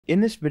In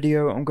this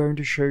video, I'm going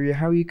to show you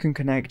how you can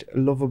connect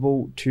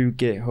Lovable to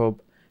GitHub.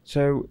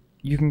 So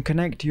you can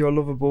connect your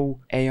Lovable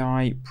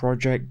AI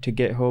project to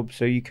GitHub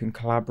so you can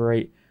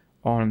collaborate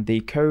on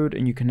the code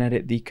and you can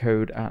edit the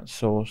code at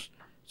source.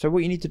 So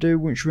what you need to do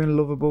once you're in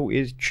Lovable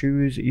is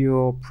choose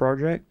your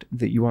project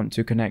that you want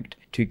to connect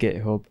to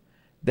GitHub.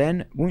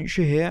 Then once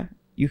you're here,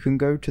 you can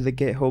go to the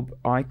GitHub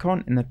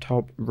icon in the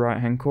top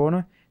right hand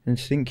corner and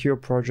sync your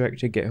project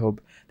to GitHub.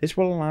 This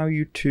will allow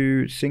you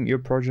to sync your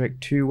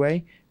project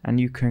two-way and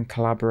you can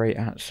collaborate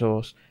at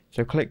source.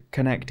 So click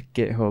Connect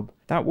GitHub.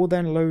 That will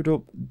then load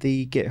up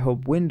the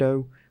GitHub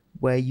window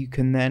where you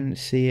can then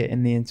see it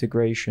in the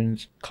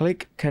integrations.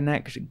 Click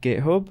Connect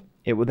GitHub.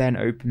 It will then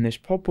open this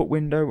pop-up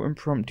window and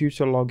prompt you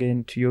to log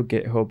in to your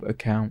GitHub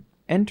account.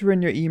 Enter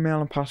in your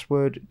email and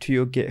password to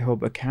your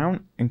GitHub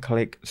account and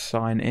click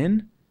Sign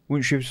In.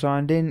 Once you've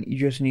signed in, you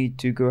just need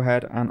to go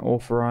ahead and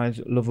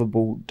authorize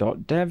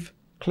lovable.dev.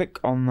 Click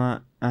on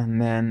that,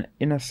 and then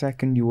in a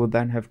second you will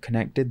then have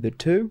connected the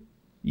two.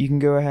 You can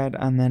go ahead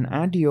and then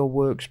add your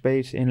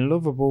workspace in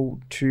Lovable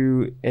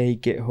to a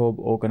GitHub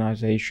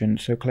organization.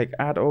 So click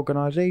Add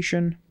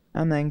Organization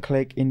and then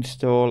click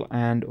Install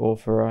and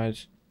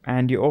Authorize.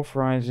 And you're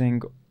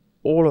authorizing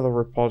all of the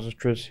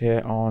repositories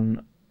here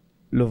on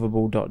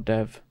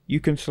lovable.dev. You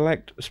can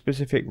select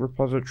specific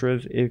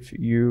repositories if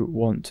you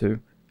want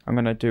to. I'm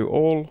going to do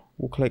all.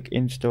 We'll click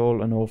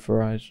Install and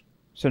Authorize.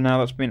 So now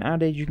that's been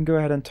added, you can go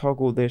ahead and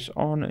toggle this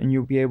on and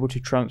you'll be able to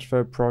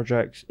transfer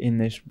projects in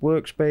this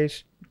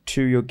workspace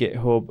to your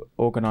GitHub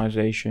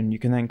organization. You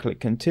can then click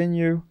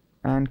Continue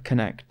and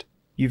Connect.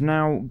 You've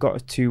now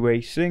got a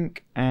two-way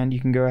sync and you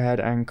can go ahead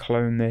and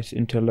clone this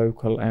into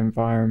local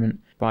environment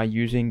by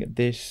using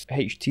this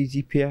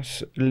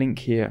HTTPS link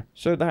here.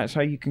 So that's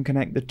how you can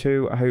connect the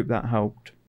two. I hope that helped.